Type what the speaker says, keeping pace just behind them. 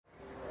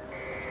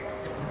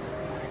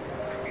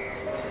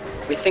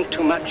We think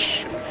too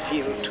much and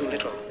feel too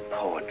little.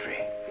 Poetry,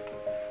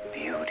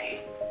 beauty,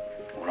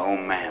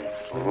 romance,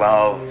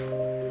 love.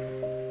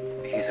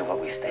 These are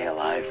what we stay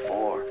alive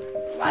for.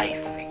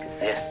 Life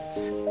exists,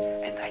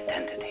 and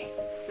identity.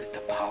 That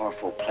the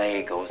powerful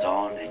play goes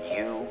on, and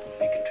you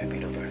may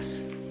contribute a verse.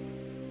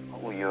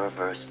 What will your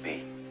verse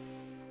be?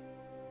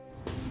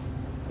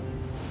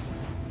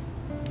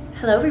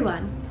 Hello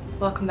everyone,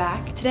 welcome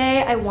back.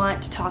 Today I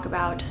want to talk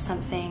about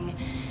something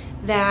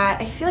that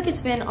I feel like it's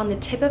been on the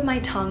tip of my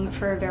tongue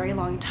for a very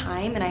long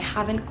time, and I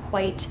haven't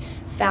quite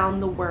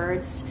found the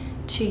words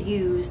to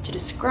use to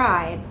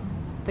describe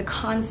the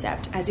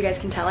concept. As you guys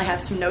can tell, I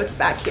have some notes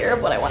back here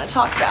of what I want to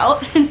talk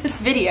about in this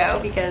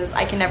video because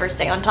I can never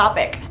stay on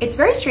topic. It's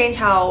very strange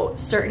how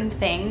certain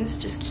things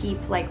just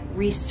keep like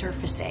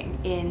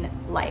resurfacing in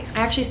life. I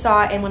actually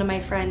saw in one of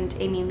my friend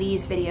Amy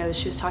Lee's videos,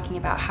 she was talking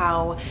about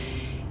how,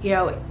 you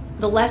know,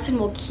 the lesson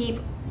will keep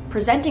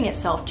presenting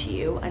itself to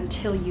you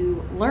until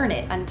you learn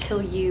it,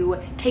 until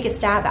you take a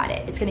stab at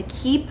it. It's gonna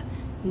keep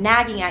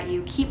nagging at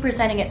you, keep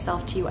presenting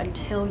itself to you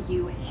until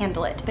you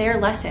handle it. They are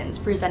lessons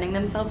presenting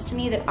themselves to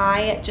me that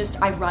I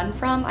run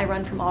from. I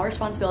run from all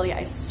responsibility.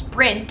 I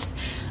sprint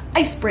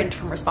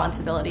from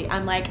responsibility.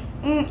 I'm like,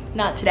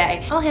 not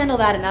today. I'll handle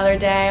that another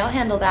day. I'll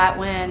handle that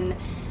when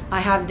I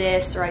have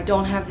this or I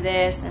don't have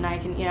this, and I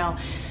can, you know,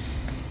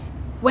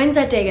 when's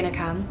that day gonna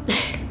come?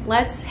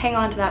 Let's hang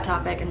on to that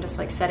topic and just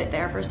like set it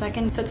there for a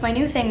second. So it's my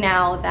new thing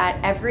now that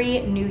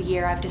every new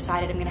year I've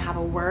decided I'm gonna have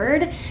a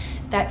word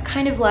that's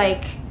kind of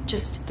like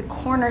just the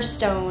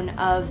cornerstone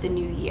of the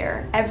new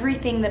year.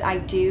 Everything that I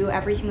do,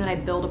 everything that I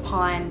build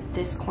upon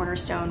this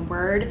cornerstone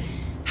word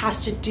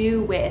has to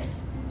do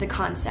with the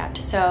concept.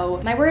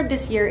 So my word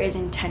this year is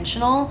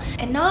intentional,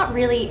 and not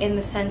really in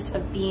the sense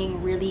of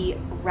being really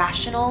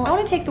rational. I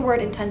want to take the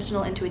word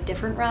intentional into a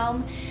different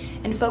realm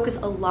and focus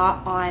a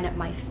lot on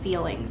my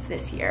feelings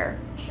this year.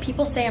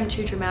 People say I'm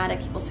too dramatic,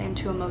 people say I'm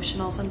too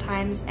emotional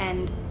sometimes,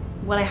 and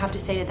what I have to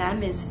say to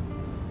them is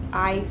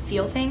I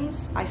feel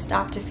things, I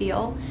stop to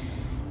feel,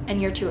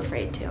 and you're too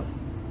afraid to.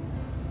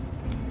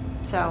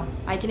 So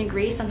I can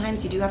agree,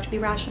 sometimes you do have to be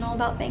rational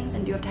about things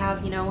and do have to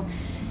have, you know,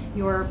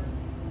 your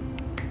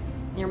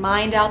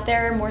mind out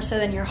there more so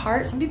than your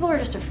heart. Some people are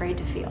just afraid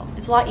to feel.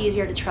 It's a lot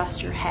easier to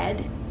trust your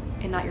head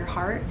and not your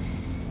heart,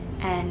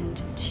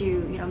 and to,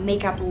 you know,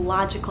 make up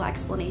logical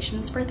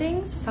explanations for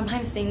things.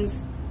 Sometimes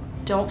things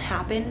don't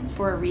happen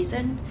for a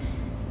reason.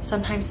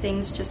 Sometimes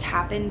things just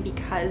happen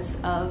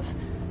because of,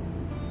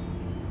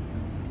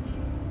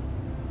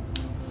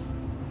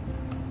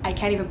 I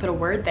can't even put a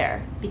word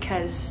there,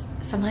 because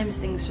sometimes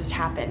things just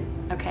happen,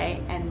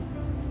 okay? And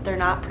they're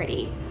not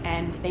pretty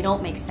and they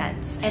don't make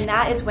sense. And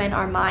that is when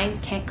our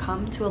minds can't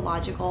come to a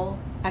logical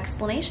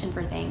explanation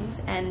for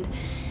things, and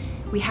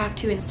we have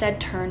to instead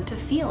turn to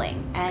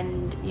feeling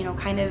and, you know,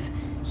 kind of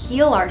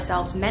heal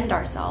ourselves, mend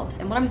ourselves.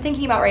 And what I'm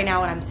thinking about right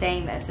now when I'm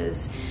saying this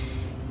is,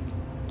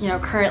 you know,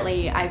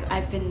 currently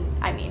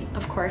I mean,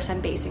 of course I'm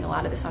basing a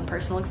lot of this on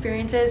personal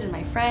experiences and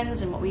my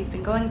friends and what we've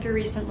been going through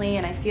recently,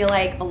 and I feel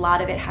like a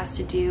lot of it has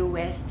to do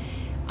with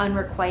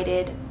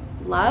unrequited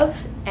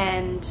love.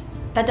 And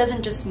that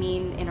doesn't just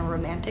mean in a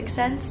romantic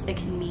sense, it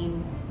can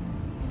mean,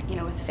 you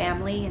know, with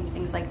family and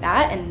things like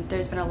that. And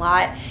there's been a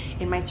lot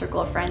in my circle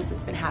of friends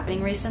that's been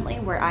happening recently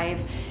where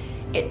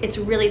it's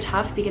really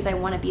tough because I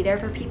want to be there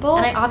for people,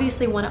 and I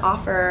obviously want to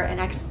offer an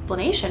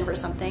explanation for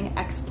something,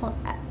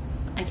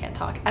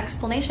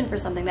 explanation for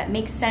something that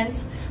makes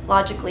sense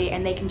logically,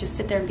 and they can just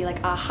sit there and be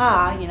like,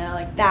 aha, you know,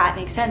 like that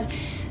makes sense.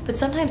 But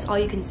sometimes all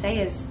you can say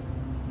is,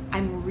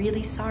 I'm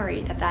really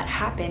sorry that that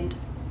happened.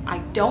 I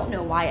don't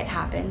know why it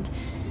happened,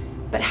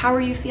 but how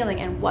are you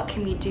feeling, and what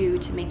can we do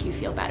to make you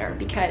feel better?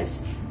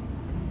 Because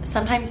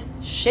sometimes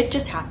shit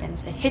just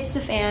happens. It hits the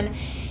fan,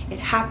 it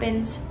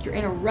happens, you're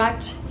in a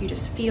rut, you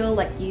just feel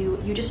like you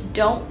just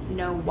don't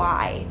know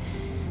why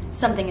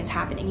something is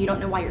happening. You don't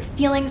know why you're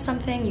feeling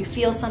something. You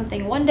feel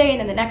something one day and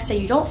then the next day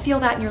you don't feel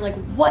that, and you're like,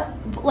 what?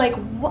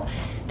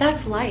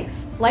 That's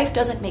life. Life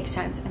doesn't make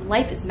sense, and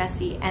life is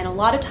messy, and a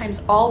lot of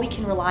times all we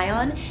can rely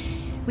on,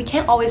 we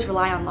can't always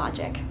rely on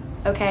logic,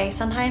 okay?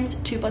 Sometimes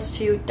 2 +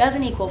 2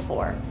 doesn't equal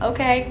 4,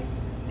 okay?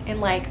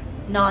 In like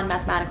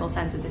non-mathematical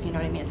senses, if you know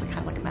what I mean. It's kind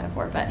of like a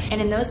metaphor, and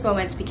in those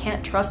moments we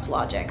can't trust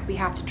logic, we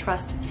have to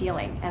trust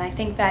feeling. And I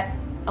think that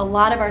a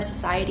lot of our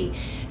society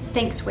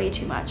thinks way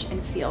too much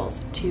and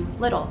feels too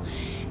little.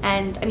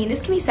 And I mean,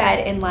 this can be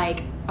said in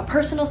like a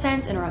personal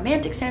sense, in a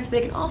romantic sense, but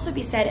it can also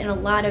be said in a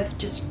lot of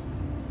just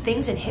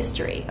things in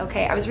history,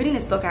 okay? I was reading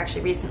this book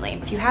actually recently.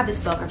 If you have this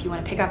book, or if you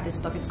want to pick up this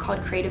book, it's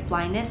called Creative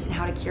Blindness and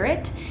How to Cure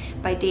It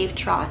by Dave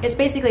Trott. It's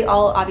basically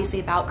all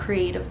obviously about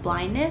creative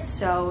blindness,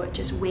 so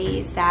just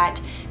ways that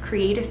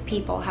creative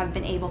people have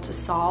been able to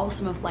solve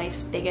some of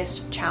life's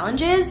biggest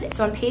challenges.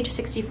 So on page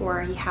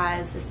 64, he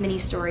has this mini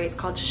story. It's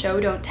called Show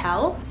Don't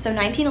Tell. So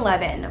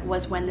 1911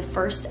 was when the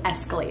first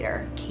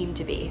escalator came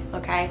to be,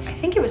 okay? I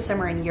think it was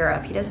somewhere in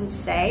Europe. He doesn't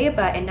say,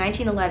 but in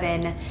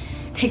 1911,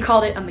 they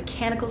called it a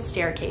mechanical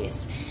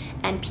staircase.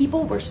 And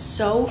people were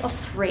so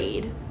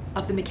afraid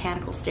of the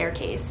mechanical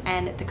staircase.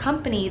 And the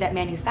company that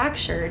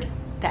manufactured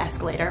the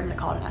escalator. I'm gonna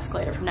call it an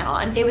escalator from now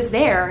on. It was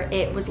there,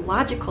 it was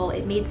logical,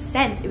 it made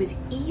sense, it was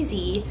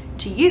easy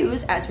to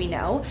use, as we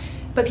know,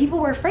 but people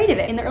were afraid of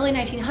it. In the early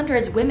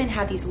 1900s, women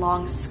had these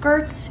long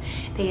skirts,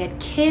 they had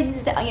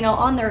kids that, you know,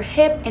 on their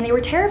hip, and they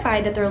were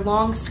terrified that their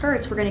long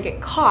skirts were gonna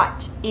get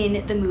caught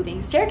in the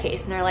moving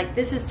staircase. And they're like,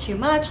 this is too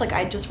much, like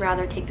I'd just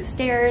rather take the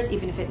stairs,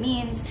 even if it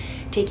means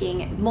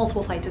taking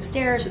multiple flights of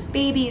stairs with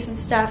babies and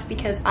stuff,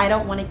 because I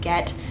don't wanna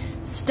get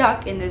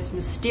stuck in this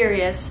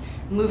mysterious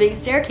moving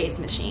staircase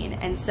machine.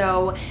 And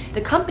so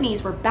the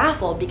companies were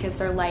baffled because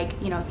they're like,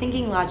 you know,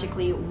 thinking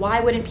logically, why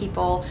wouldn't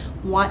people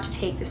want to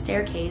take the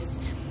staircase?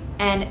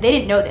 And they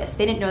didn't know this.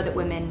 They didn't know that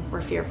women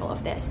were fearful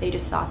of this. They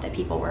just thought that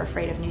people were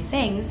afraid of new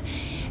things.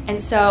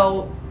 And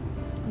so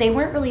they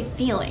weren't really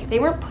they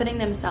weren't putting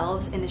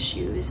themselves in the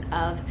shoes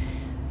of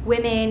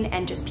women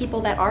and just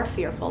people that are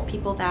fearful,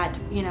 people that,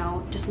 you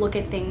know, just look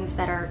at things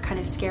that are kind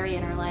of scary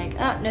and are like,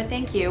 oh, no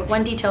thank you.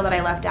 One detail that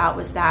I left out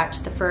was that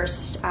the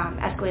first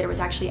escalator was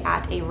actually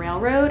at a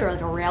railroad, or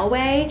like a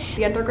railway,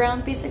 the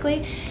underground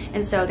basically.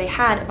 And so they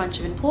had a bunch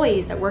of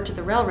employees that worked at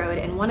the railroad,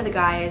 and one of the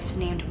guys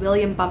named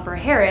William Bumper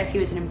Harris, he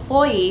was an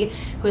employee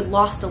who had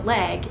lost a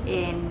leg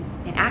in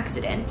an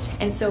accident.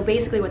 And so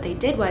basically what they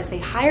did was they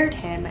hired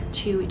him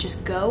to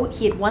just go,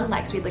 he had one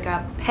leg, so he had like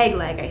a peg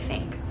leg, I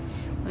think.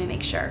 Let me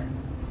make sure.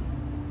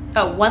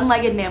 Oh,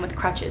 one-legged man with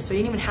crutches, so he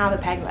didn't even have a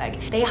peg leg.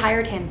 They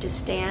hired him to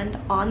stand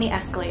on the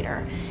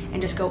escalator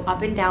and just go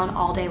up and down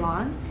all day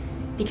long,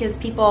 because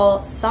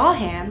people saw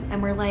him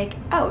and were like,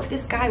 oh, if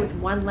this guy with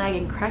one leg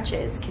and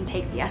crutches can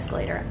take the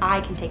escalator,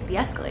 I can take the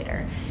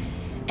escalator.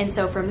 And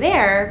so from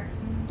there,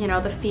 you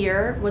know, the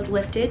fear was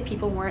lifted.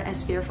 People weren't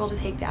as fearful to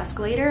take the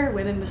escalator.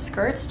 Women with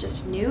skirts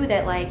just knew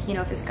that, like, you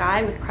know, if this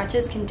guy with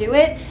crutches can do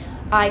it,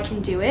 I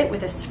can do it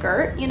with a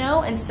skirt, you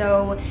know? And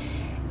so,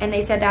 and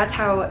they said that's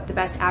how the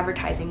best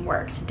advertising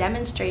works.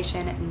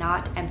 Demonstration,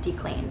 not empty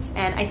claims.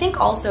 And I think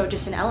also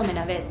just an element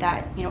of it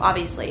that, you know,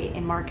 obviously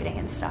in marketing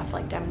and stuff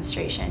like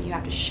demonstration, you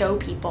have to show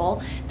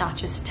people, not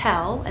just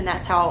tell. And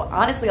that's how,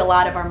 honestly, a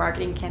lot of our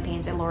marketing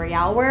campaigns at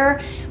L'Oreal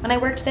were when I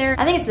worked there.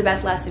 I think it's the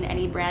best lesson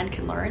any brand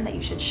can learn, that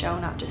you should show,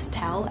 not just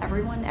tell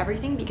everyone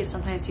everything, because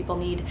sometimes people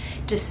need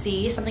to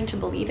see something to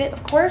believe it,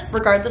 of course.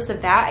 Regardless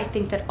of that, I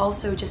think that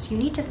also just you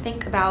need to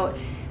think about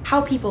how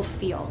people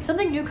feel.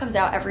 Something new comes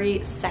out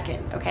every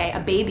second, okay? A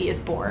baby is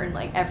born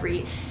like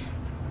every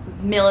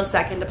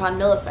millisecond upon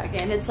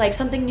millisecond. It's like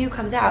something new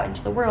comes out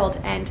into the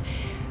world and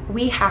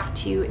we have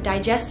to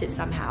digest it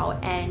somehow.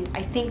 And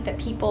I think that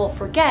people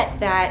forget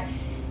that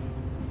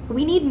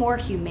we need more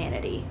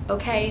humanity,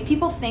 okay?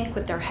 People think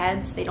with their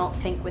heads, they don't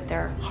think with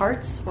their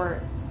hearts,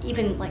 or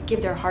even like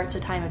give their hearts a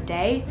time of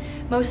day.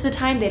 Most of the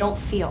time they don't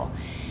feel.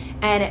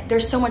 And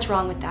there's so much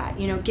wrong with that,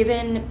 you know,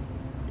 given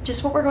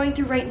just what we're going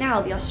through right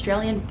now, the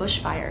Australian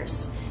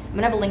bushfires. I'm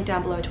gonna have a link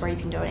down below to where you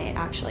can donate,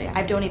 actually.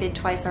 I've donated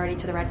twice already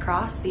to the Red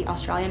Cross, the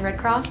Australian Red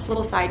Cross.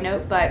 Little side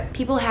note, but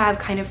people have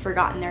kind of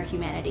forgotten their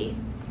humanity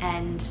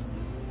and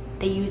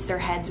they use their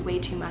heads way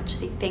too much.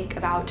 They think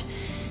about,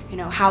 you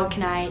know, how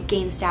can I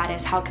gain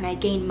status? How can I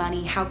gain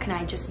money? How can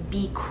I just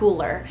be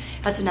cooler?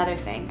 That's another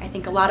thing. I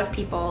think a lot of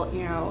people,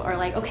 you know, are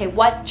like, okay,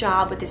 what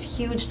job with this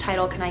huge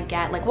title can I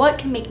get? Like, what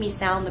can make me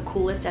sound the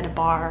coolest at a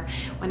bar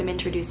when I'm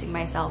introducing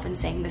myself and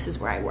saying this is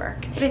where I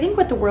work? But I think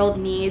what the world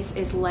needs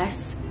is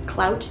less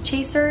clout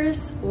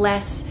chasers,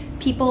 less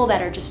people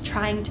that are just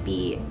trying to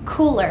be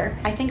cooler.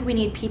 I think we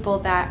need people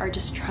that are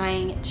just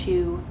trying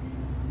to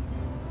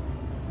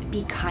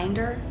be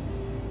kinder,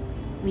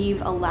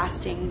 leave a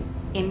lasting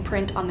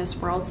imprint on this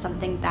world,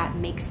 something that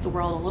makes the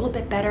world a little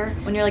bit better.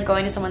 When you're like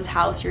going to someone's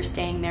house, you're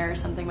staying there or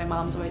something, my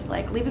mom's always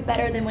like, leave it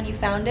better than when you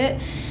found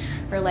it,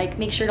 or like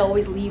make sure to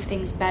always leave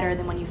things better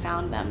than when you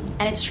found them.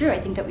 And it's true. I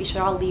think that we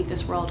should all leave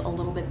this world a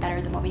little bit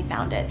better than when we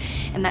found it.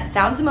 And that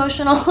sounds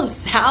emotional, it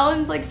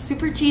sounds like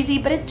super cheesy,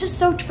 but it's just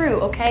so true,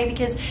 okay?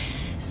 Because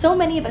so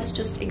many of us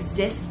just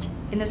exist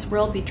in this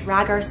world. We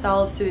drag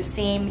ourselves through the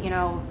same, you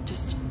know,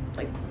 just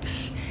like,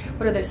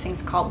 what are those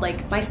things called?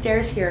 Like, my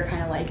stairs here are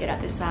kind of like it at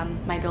this,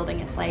 my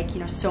building. It's like, you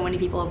know, so many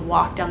people have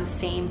walked down the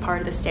same part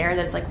of the stair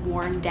that it's like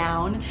worn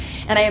down.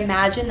 And I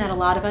imagine that a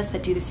lot of us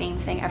that do the same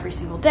thing every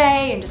single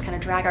day and just kind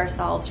of drag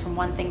ourselves from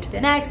one thing to the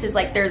next is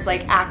like, there's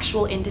like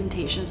actual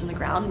indentations in the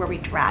ground where we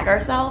drag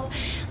ourselves.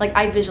 Like,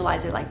 I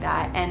visualize it like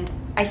that. And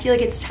I feel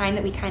like it's time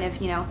that we kind of,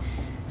 you know,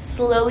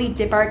 slowly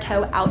dip our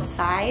toe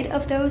outside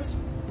of those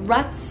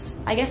ruts.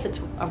 I guess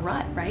it's a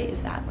rut, right?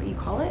 Is that what you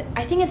call it?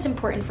 I think it's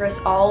important for us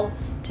all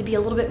to be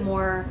a little bit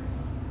more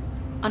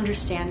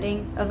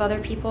understanding of other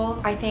people.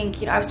 I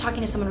think, you know, I was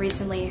talking to someone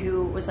recently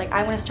who was like,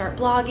 I want to start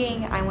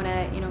blogging, I want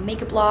to, you know,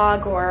 make a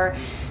blog or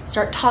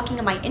start talking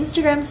on my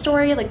Instagram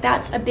story. Like,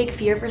 that's a big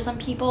fear for some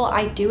people.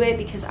 I do it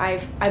because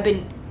I've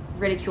been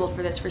ridiculed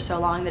for this for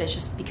so long that it's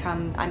just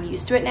become, I'm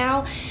used to it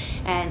now.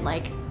 And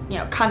like, you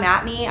know, come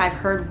at me. I've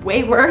heard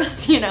way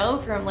worse, you know,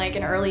 from like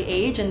an early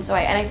age. And so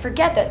I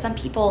forget that some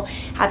people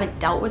haven't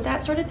dealt with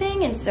that sort of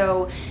thing. And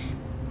so,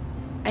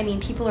 I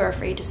mean, people are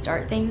afraid to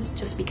start things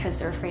just because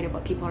they're afraid of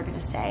what people are going to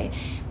say,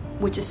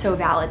 which is so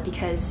valid,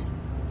 because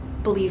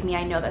believe me,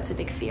 I know that's a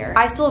big fear.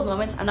 I still have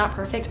moments, I'm not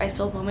perfect, I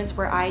still have moments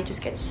where I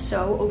just get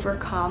so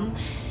overcome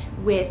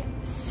with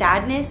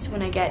sadness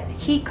when I get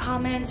hate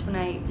comments, when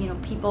I,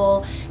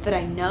 people that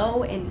I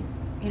know in,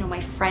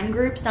 my friend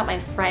groups, not my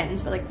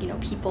friends, but like,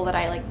 people that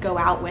I like go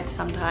out with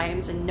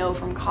sometimes and know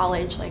from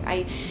college, like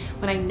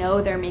when I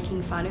know they're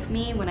making fun of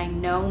me, when I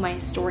know my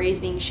story is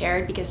being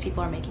shared because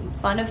people are making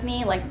fun of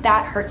me, like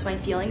that hurts my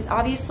feelings,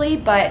 obviously,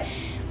 but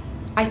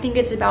I think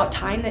it's about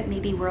time that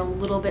maybe we're a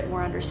little bit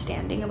more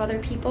understanding of other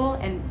people.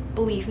 And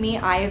believe me,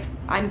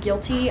 I'm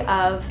guilty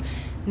of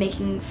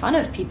making fun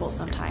of people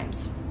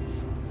sometimes.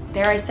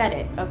 There, I said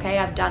it, okay?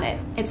 I've done it.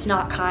 It's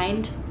not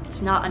kind,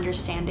 it's not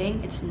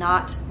understanding, it's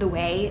not the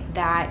way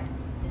that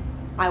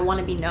I want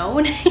to be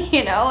known,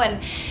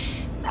 and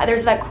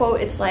there's that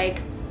quote, it's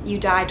like, you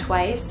die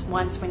twice,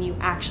 once when you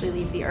actually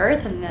leave the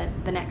earth, and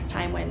the next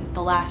time when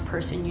the last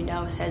person you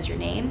know says your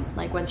name.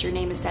 Like once your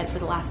name is said for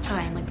the last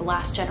time, like the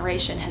last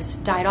generation has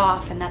died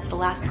off and that's the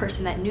last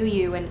person that knew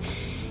you, and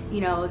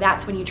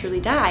that's when you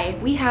truly die.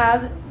 We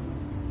have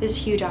this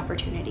huge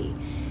opportunity,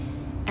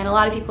 and a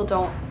lot of people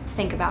don't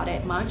think about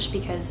it much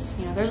because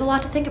there's a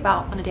lot to think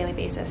about on a daily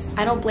basis.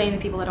 I don't blame the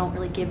people that don't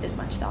really give this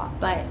much thought,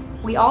 but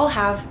we all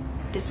have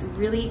this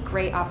really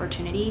great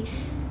opportunity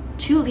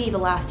to leave a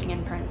lasting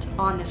imprint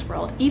on this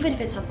world, even if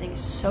it's something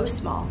so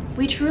small.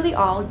 We truly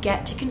all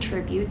get to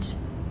contribute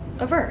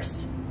a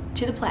verse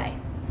to the play.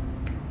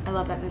 I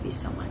love that movie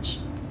so much.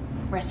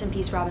 Rest in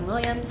peace, Robin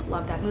Williams.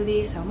 Love that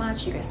movie so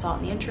much. You guys saw it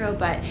in the intro,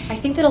 but I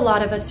think that a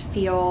lot of us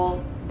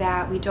feel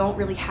that we don't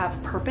really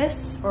have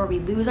purpose, or we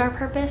lose our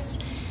purpose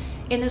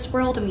in this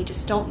world, and we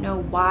just don't know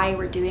why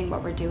we're doing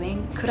what we're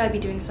doing. Could I be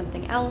doing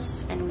something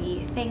else? And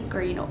we think,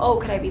 or oh,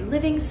 could I be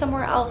living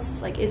somewhere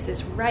else? Like, is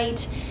this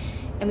right?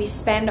 And we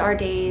spend our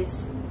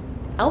days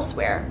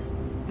elsewhere,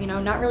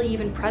 not really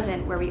even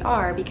present where we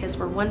are, because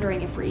we're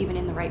wondering if we're even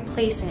in the right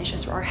place, and it's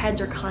just our heads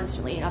are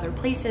constantly in other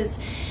places.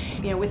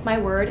 With my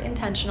word,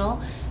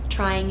 intentional,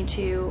 trying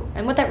to,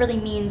 and what that really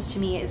means to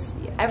me is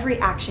every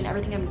action,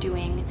 everything I'm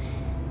doing,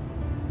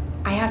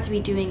 I have to be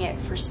doing it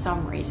for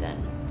some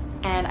reason.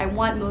 And I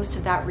want most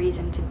of that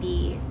reason to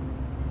be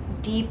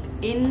deep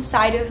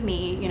inside of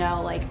me,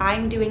 like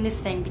I'm doing this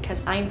thing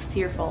because I'm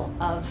fearful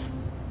of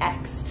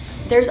X.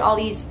 There's all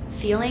these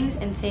feelings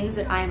and things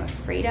that I'm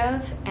afraid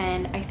of,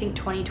 and I think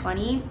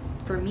 2020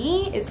 for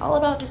me is all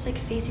about just like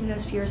facing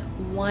those fears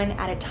one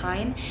at a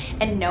time,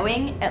 and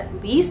knowing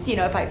at least,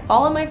 if I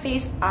fall on my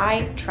face,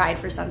 I tried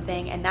for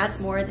something, and that's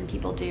more than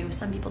people do.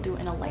 Some people do it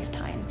in a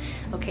lifetime,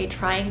 okay?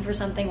 Trying for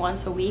something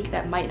once a week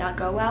that might not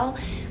go well,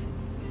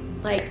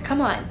 like, come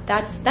on,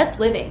 that's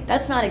living.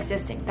 That's not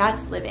existing,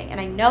 that's living.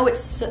 And I know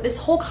it's so, this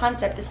whole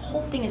concept, this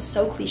whole thing is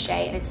so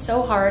cliche, and it's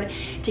so hard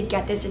to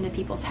get this into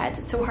people's heads.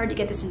 It's so hard to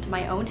get this into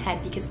my own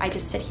head, because I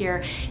just sit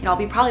here, I'll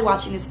be probably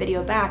watching this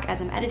video back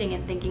as I'm editing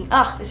and thinking,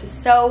 ugh, this is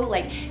so,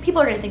 like,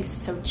 people are gonna think this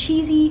is so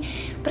cheesy.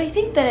 But I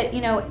think that,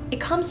 it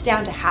comes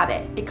down to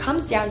habit. It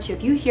comes down to,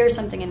 if you hear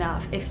something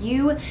enough, if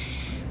you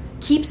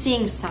keep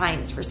seeing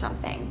signs for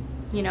something,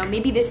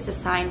 maybe this is a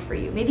sign for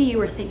you. Maybe you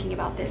were thinking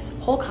about this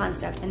whole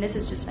concept, and this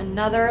is just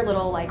another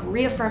little like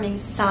reaffirming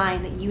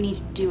sign that you need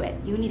to do it.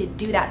 You need to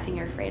do that thing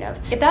you're afraid of.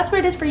 If that's what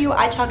it is for you,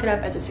 I chalk it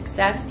up as a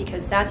success,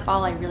 because that's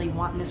all I really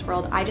want in this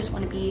world. I just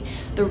want to be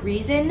the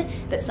reason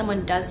that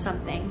someone does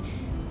something,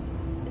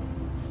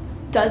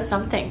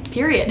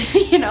 period.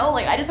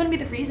 Like I just want to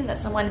be the reason that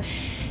someone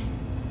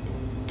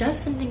does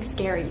something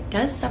scary,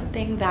 does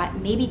something that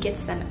maybe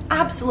gets them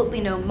absolutely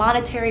no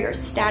monetary or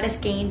status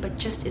gain, but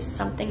just is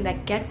something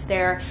that gets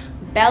their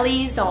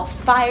bellies all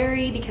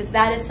fiery, because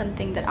that is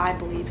something that I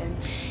believe in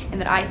and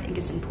that I think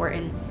is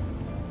important.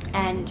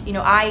 And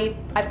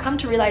I've come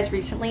to realize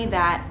recently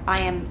that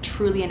I am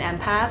truly an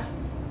empath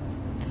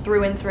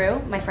through and through.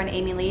 My friend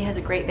Amy Lee has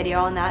a great video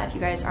on that if you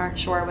guys aren't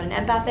sure what an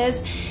empath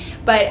is.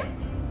 But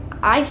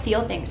I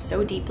feel things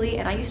so deeply,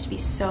 and I used to be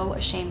so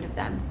ashamed of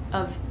them,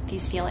 of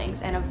these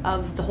feelings, and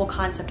of the whole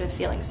concept of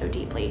feeling so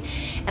deeply.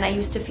 And I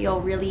used to feel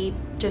really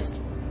just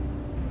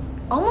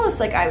almost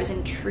like I was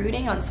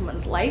intruding on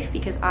someone's life,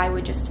 because I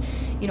would just,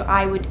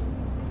 I would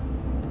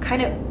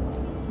kind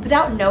of,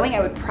 without knowing,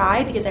 I would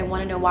pry because I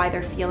want to know why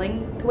they're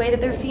feeling the way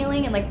that they're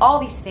feeling, and like all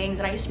these things.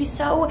 And I used to be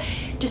so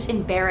just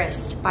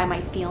embarrassed by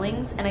my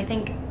feelings. And I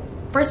think,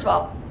 first of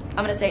all, I'm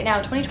gonna say it now,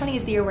 2020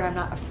 is the year where I'm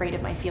not afraid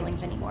of my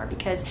feelings anymore,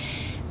 because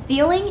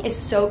feeling is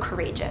so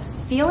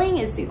courageous. Feeling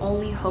is the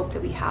only hope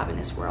that we have in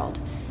this world.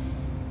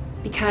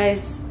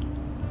 Because,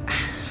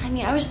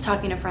 I was just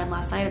talking to a friend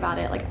last night about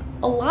it. Like,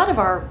 a lot of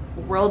our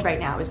world right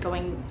now is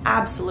going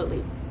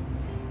absolutely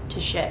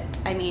to shit.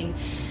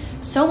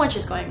 So much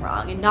is going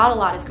wrong, and not a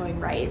lot is going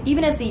right.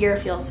 Even as the year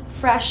feels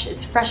fresh,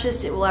 it's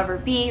freshest it will ever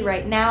be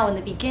right now in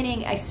the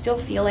beginning, I still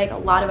feel like a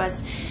lot of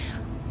us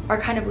are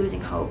kind of losing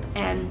hope.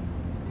 And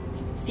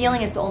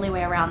feeling is the only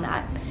way around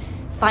that.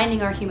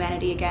 Finding our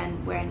humanity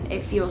again when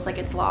it feels like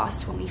it's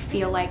lost, when we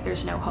feel like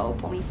there's no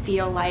hope, when we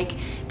feel like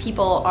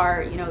people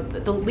are,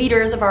 the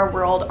leaders of our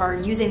world are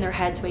using their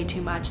heads way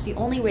too much. The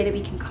only way that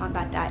we can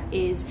combat that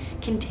is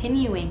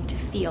continuing to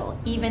feel,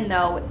 even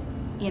though,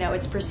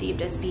 it's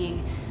perceived as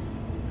being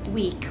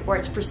weak, or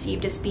it's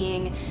perceived as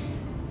being,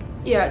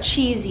 you know,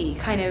 cheesy,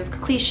 kind of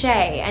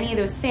cliche, any of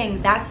those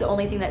things, that's the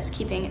only thing that's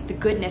keeping the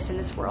goodness in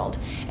this world.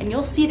 And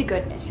you'll see the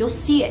goodness. You'll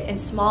see it in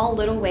small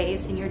little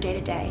ways in your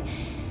day-to-day.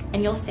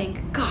 And you'll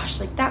think, gosh,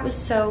 like that was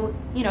so,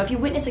 you know, if you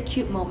witness a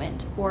cute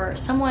moment, or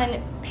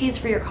someone pays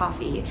for your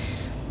coffee,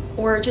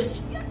 or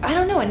just, I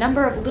don't know, a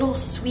number of little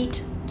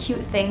sweet,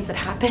 cute things that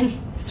happen,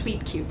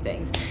 sweet, cute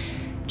things,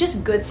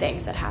 just good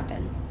things that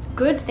happen.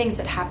 Good things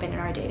that happen in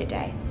our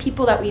day-to-day.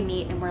 People that we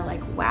meet and we're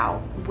like, wow,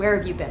 where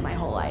have you been my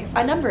whole life?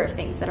 A number of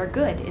things that are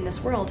good in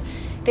this world.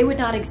 They would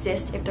not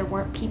exist if there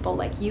weren't people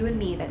like you and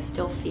me that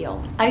still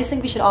feel. I just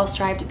think we should all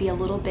strive to be a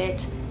little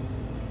bit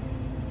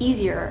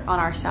easier on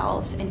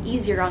ourselves and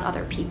easier on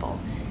other people,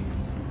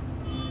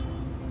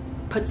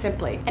 put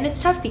simply. And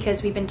it's tough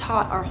because we've been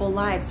taught our whole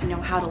lives, you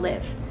know, how to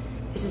live.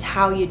 This is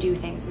how you do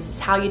things. This is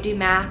how you do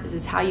math. This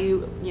is how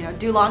you know,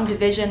 do long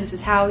division. This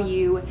is how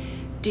you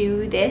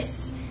do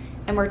this.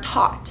 And we're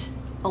taught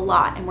a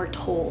lot, and we're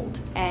told,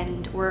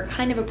 and we're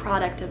kind of a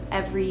product of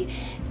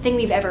everything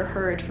we've ever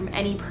heard from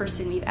any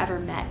person we've ever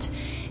met.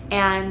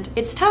 And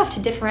it's tough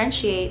to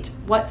differentiate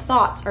what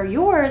thoughts are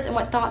yours and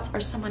what thoughts are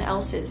someone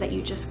else's that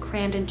you just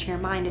crammed into your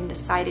mind and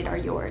decided are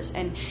yours.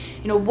 And,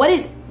 you know, what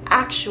is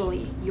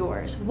actually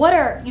yours? What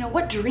are, you know,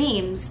 what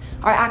dreams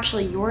are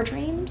actually your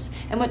dreams,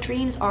 and what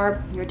dreams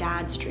are your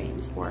dad's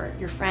dreams or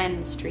your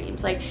friend's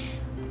dreams? Like,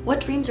 what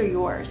dreams are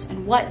yours,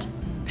 and what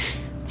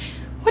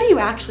do you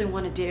actually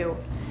want to do?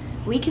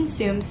 We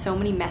consume so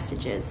many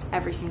messages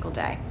every single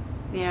day.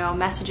 You know,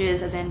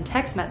 messages as in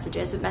text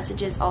messages, but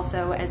messages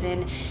also as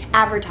in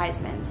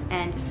advertisements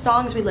and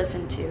songs we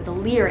listen to. The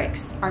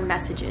lyrics are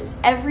messages.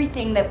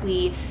 Everything that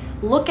we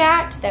look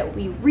at, that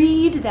we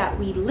read, that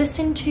we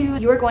listen to,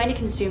 you are going to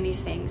consume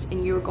these things,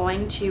 and you're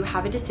going to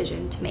have a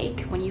decision to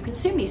make when you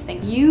consume these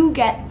things. You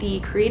get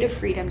the creative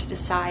freedom to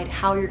decide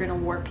how you're going to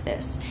warp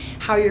this,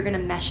 how you're going to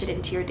mesh it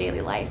into your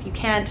daily life. You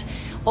can't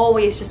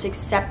always just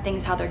accept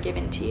things how they're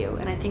given to you,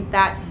 and I think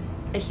that's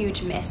a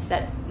huge miss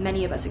that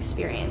many of us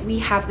experience. We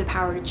have the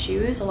power to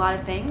choose a lot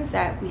of things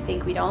that we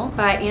think we don't,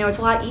 but you know, it's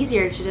a lot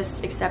easier to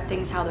just accept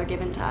things how they're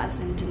given to us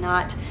and to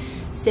not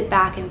sit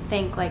back and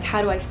think, like,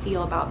 how do I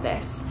feel about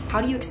this?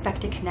 How do you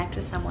expect to connect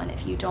with someone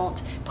if you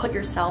don't put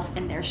yourself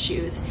in their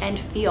shoes and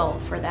feel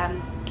for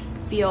them,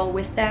 feel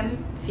with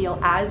them, feel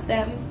as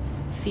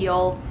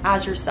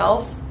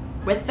yourself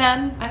with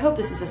them? I hope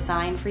this is a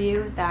sign for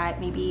you that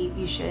maybe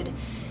you should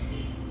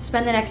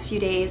spend the next few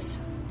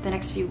days, the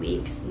next few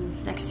weeks,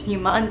 the next few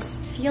months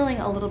feeling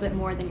a little bit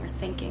more than you're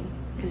thinking,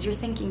 because you're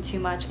thinking too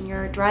much and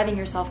you're driving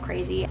yourself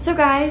crazy. So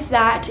guys,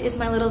 that is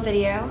my little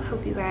video.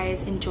 Hope you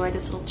guys enjoyed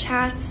this little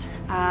chat.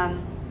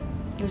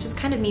 It was just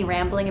kind of me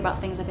rambling about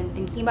things I've been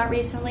thinking about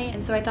recently,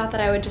 and so I thought that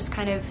I would just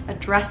kind of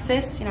address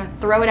this, you know,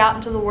 throw it out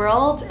into the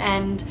world,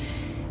 and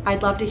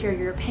I'd love to hear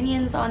your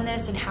opinions on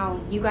this and how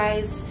you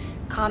guys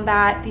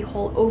combat the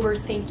whole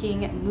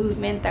overthinking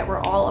movement that we're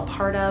all a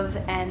part of,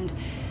 and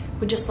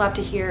would just love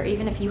to hear,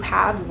 even if you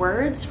have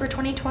words for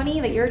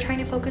 2020 that you're trying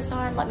to focus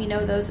on, let me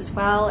know those as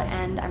well.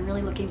 And I'm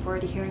really looking forward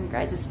to hearing your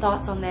guys'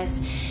 thoughts on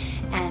this.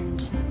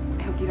 And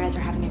I hope you guys are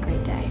having a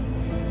great day.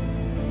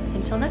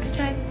 Until next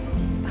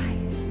time.